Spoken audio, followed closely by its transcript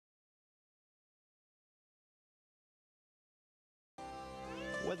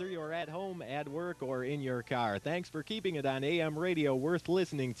Whether you're at home, at work, or in your car, thanks for keeping it on AM radio worth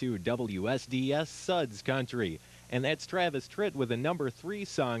listening to WSDS Suds Country. And that's Travis Tritt with a #3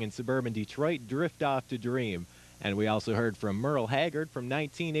 song in suburban Detroit, Drift Off to Dream. And we also heard from Merle Haggard from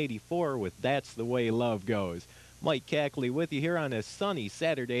 1984 with That's the Way Love Goes. Mike Cackley with you here on a sunny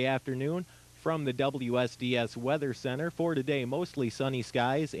Saturday afternoon from the WSDS Weather Center. For today, mostly sunny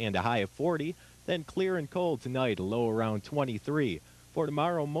skies and a high of 40. Then clear and cold tonight, a low around 23. For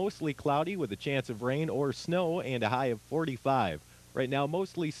tomorrow, mostly cloudy with a chance of rain or snow and a high of 45. Right now,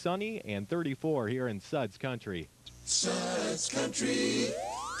 mostly sunny and 34 here in Suds Country. Suds Country,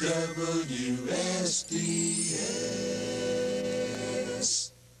 WSDS.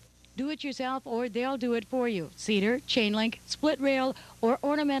 Do it yourself or they'll do it for you. Cedar, chain link, split rail, or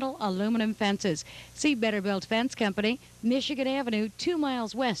ornamental aluminum fences. See Better Built Fence Company, Michigan Avenue, 2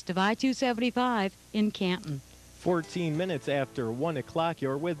 miles west of I-275 in Canton. 14 minutes after 1 o'clock,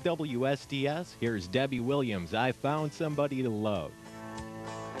 you're with WSDS. Here's Debbie Williams, I Found Somebody to Love.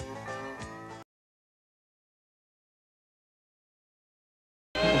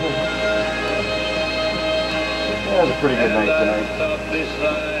 That was a pretty good night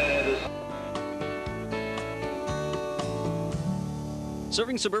tonight.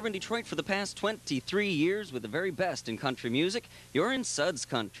 Serving suburban Detroit for the past 23 years with the very best in country music, you're in Suds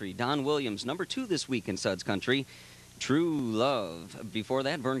Country. Don Williams, #2 this week in Suds Country. True Love. Before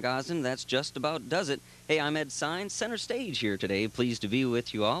that, Vern Gosden, That's Just About Does It. Hey, I'm Ed Sines, center stage here today. Pleased to be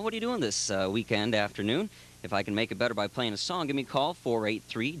with you all. What are you doing this weekend afternoon? If I can make it better by playing a song, give me a call,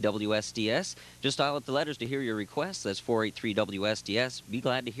 483-WSDS. Just dial up the letters to hear your requests. That's 483-WSDS. Be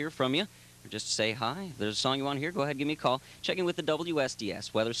glad to hear from you. Or just say hi. If there's a song you want to hear, go ahead and give me a call. Checking with the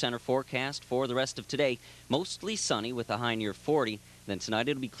WSDS Weather Center forecast for the rest of today. Mostly sunny with a high near 40. Then tonight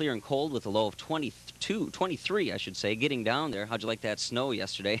it'll be clear and cold with a low of 23, I should say, getting down there. How'd you like that snow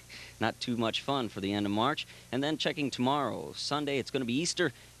yesterday? Not too much fun for the end of March. And then checking tomorrow, Sunday, it's going to be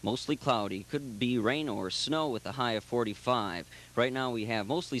Easter. Mostly cloudy. Could be rain or snow with a high of 45. Right now we have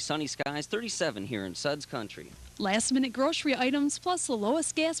mostly sunny skies, 37 here in Suds Country. Last-minute grocery items plus the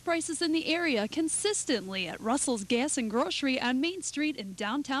lowest gas prices in the area consistently at Russell's Gas and Grocery on Main Street in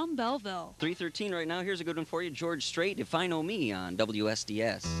downtown Belleville. 3:13 right now. Here's a good one for you. George Strait, If I Know Me on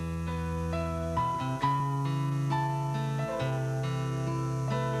WSDS.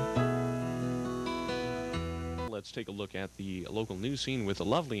 Let's take a look at the local news scene with the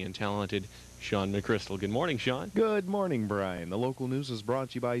lovely and talented Sean McChrystal. Good morning, Sean. Good morning, Brian. The local news is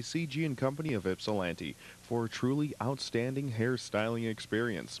brought to you by CG & Company of Ypsilanti for a truly outstanding hairstyling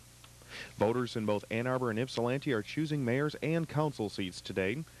experience. Voters in both Ann Arbor and Ypsilanti are choosing mayors and council seats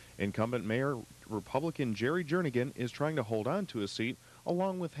today. Incumbent Mayor Republican Jerry Jernigan is trying to hold on to his seat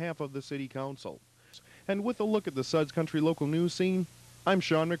along with half of the city council. And with a look at the Suds Country local news scene, I'm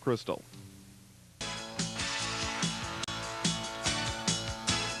Sean McChrystal.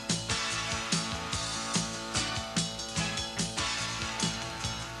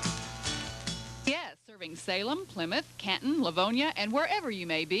 Salem, Plymouth, Canton, Livonia, and wherever you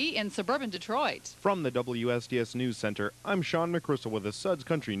may be in suburban Detroit. From the WSDS News Center, I'm Sean McChrystal with a Suds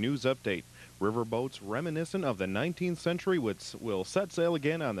Country News Update. Riverboats reminiscent of the 19th century will set sail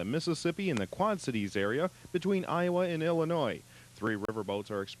again on the Mississippi in the Quad Cities area between Iowa and Illinois. 3 riverboats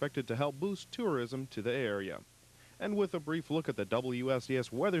are expected to help boost tourism to the area. And with a brief look at the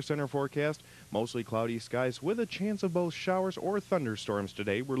WSDS Weather Center forecast, mostly cloudy skies with a chance of both showers or thunderstorms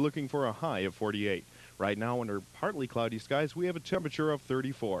today. We're looking for a high of 48. Right now, under partly cloudy skies, we have a temperature of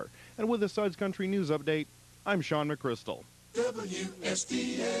 34. And with the Suds Country News Update, I'm Sean McChrystal.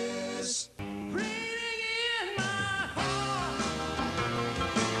 WSDS.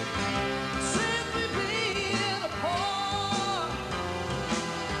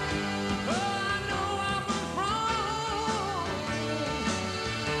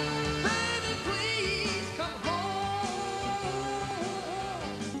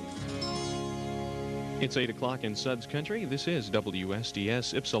 It's 8 o'clock in Suds Country. This is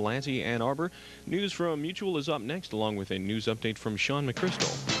WSDS Ypsilanti, Ann Arbor. News from Mutual is up next, along with a news update from Sean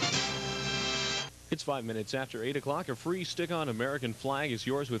McChrystal. It's 5 minutes after 8 o'clock. A free stick-on American flag is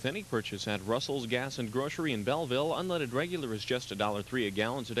yours with any purchase at Russell's Gas and Grocery in Belleville. Unleaded regular is just $1.03 a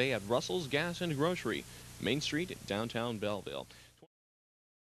gallon today at Russell's Gas and Grocery, Main Street, downtown Belleville.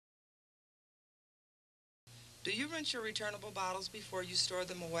 Do you rinse your returnable bottles before you store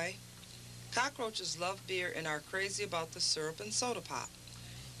them away? Cockroaches love beer and are crazy about the syrup and soda pop.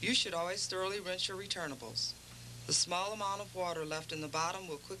 You should always thoroughly rinse your returnables. The small amount of water left in the bottom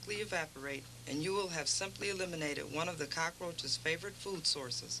will quickly evaporate, and you will have simply eliminated one of the cockroach's favorite food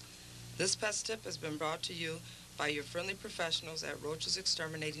sources. This pest tip has been brought to you by your friendly professionals at Roach's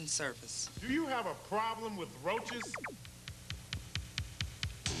Exterminating Service. Do you have a problem with roaches?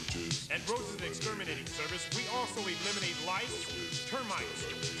 At Roach's Exterminating Service, we also eliminate lice, termites,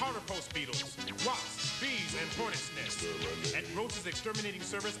 powder post beetles, wasps, bees, and hornets' nests. At Roach's Exterminating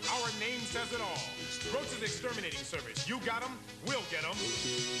Service, our name says it all. Roach's Exterminating Service. You got them, we'll get them.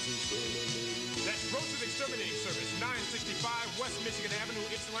 That's Roach's Exterminating Service, 965 West Michigan Avenue,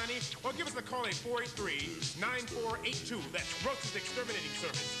 Ypsilanti, or give us a call at 483-9482. That's Roach's Exterminating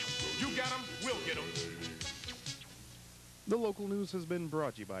Service. You got them, we'll get them. The local news has been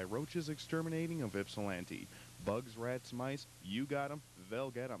brought to you by Roach's Exterminating of Ypsilanti. Bugs, rats, mice, you got them,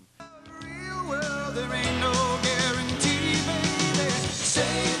 they'll get them. Real world, there ain't no guarantee, baby.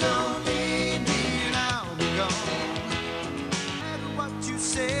 Say you don't need me and I'll be gone. No matter what you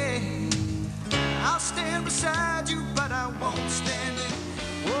say, I'll stand beside you, but I won't stand it.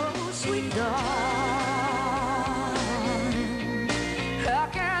 Whoa, sweet darling, how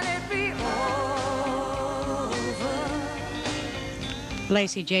can it be over?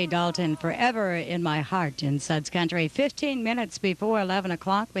 Lacey J. Dalton, Forever in My Heart in Suds Country. 15 minutes before 11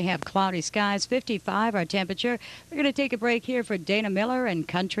 o'clock, we have cloudy skies, 55 our temperature. We're going to take a break here for Dana Miller and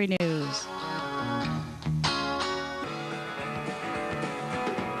Country News.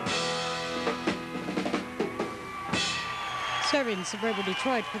 Serving suburban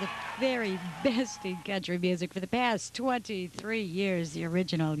Detroit for the very best in country music for the past 23 years. The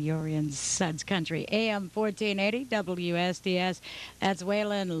original, you're in Suds Country. AM 1480 WSDS. That's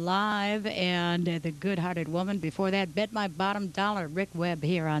Waylon Live and The Good-Hearted Woman. Before that, Bet My Bottom Dollar, Rick Webb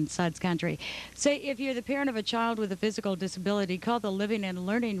here on Suds Country. Say, if you're the parent of a child with a physical disability, call the Living and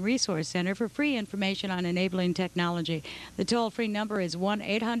Learning Resource Center for free information on enabling technology. The toll-free number is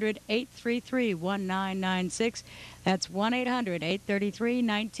 1-800-833-1996. That's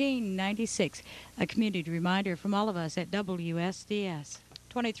 1-800-833-1996. A community reminder from all of us at WSDS.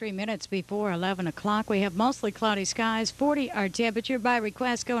 23 minutes before 11 o'clock, we have mostly cloudy skies, 40 our temperature. By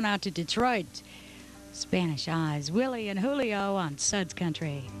request going out to Detroit. Spanish Eyes, Willie and Julio on Suds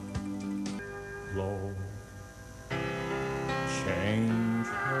Country. Lord, change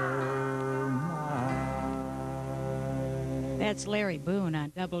her mind. That's Larry Boone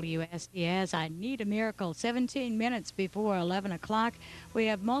on WSDS. I Need a Miracle. 17 minutes before 11 o'clock. We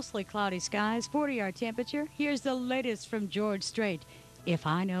have mostly cloudy skies, 40 our temperature. Here's the latest from George Strait, If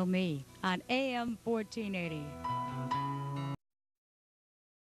I Know Me, on AM 1480.